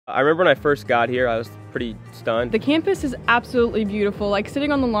I remember when I first got here, I was pretty stunned. The campus is absolutely beautiful. Like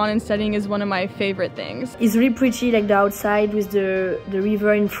sitting on the lawn and studying is one of my favorite things. It's really pretty, like the outside with the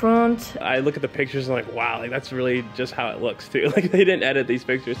river in front. I look at the pictures and I'm like, wow, like that's really just how it looks too. Like they didn't edit these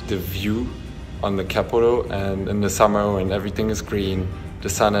pictures. The view on the Capitol, and in the summer when everything is green, the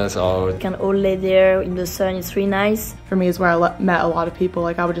sun is out. You can all lay there in the sun, it's really nice. For me, is where I met a lot of people.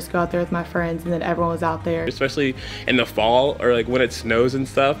 Like I would just go out there with my friends and then everyone was out there. Especially in the fall or like when it snows and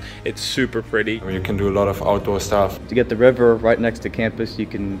stuff, it's super pretty. You can do a lot of outdoor stuff. To get the river right next to campus, you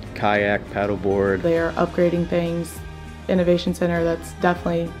can kayak, paddleboard. They are upgrading things. Innovation Center, that's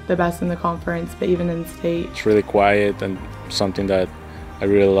definitely the best in the conference, but even in the state. It's really quiet and something that I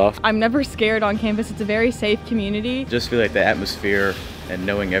really love. I'm never scared on campus. It's a very safe community. Just feel like the atmosphere and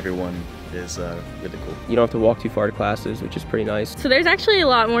knowing everyone is really cool. You don't have to walk too far to classes, which is pretty nice. So there's actually a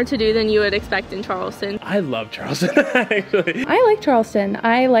lot more to do than you would expect in Charleston. I love Charleston, actually. I like Charleston.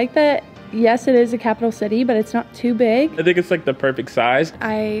 I like that, yes, it is a capital city, but it's not too big. I think it's like the perfect size.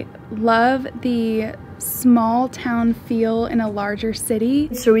 I love the small town feel in a larger city.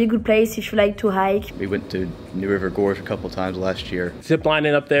 It's a really good place if you like to hike. We went to New River Gorge a couple times last year. Zip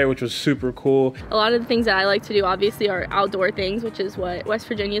lining up there, which was super cool. A lot of the things that I like to do obviously are outdoor things, which is what West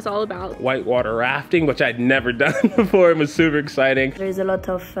Virginia is all about. Whitewater rafting, which I'd never done before, and was super exciting. There's a lot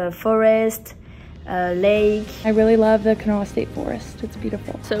of forest, lake. I really love the Kanawha State Forest. It's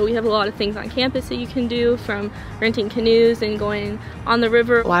beautiful. So we have a lot of things on campus that you can do, from renting canoes and going on the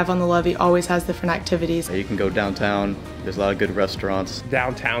river. Live on the Levee always has different activities. You can go downtown. There's a lot of good restaurants.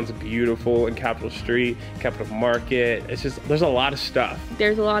 Downtown's beautiful, in Capitol Street, Capitol Market. It's just, there's a lot of stuff.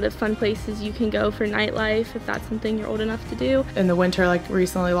 There's a lot of fun places you can go for nightlife if that's something you're old enough to do. In the winter, like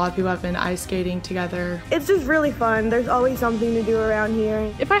recently, a lot of people have been ice skating together. It's just really fun. There's always something to do around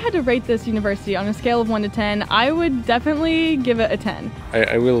here. If I had to rate this university on a scale of 1 to 10, I would definitely give it a 10.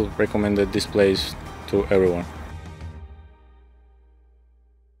 I will recommend this place to everyone.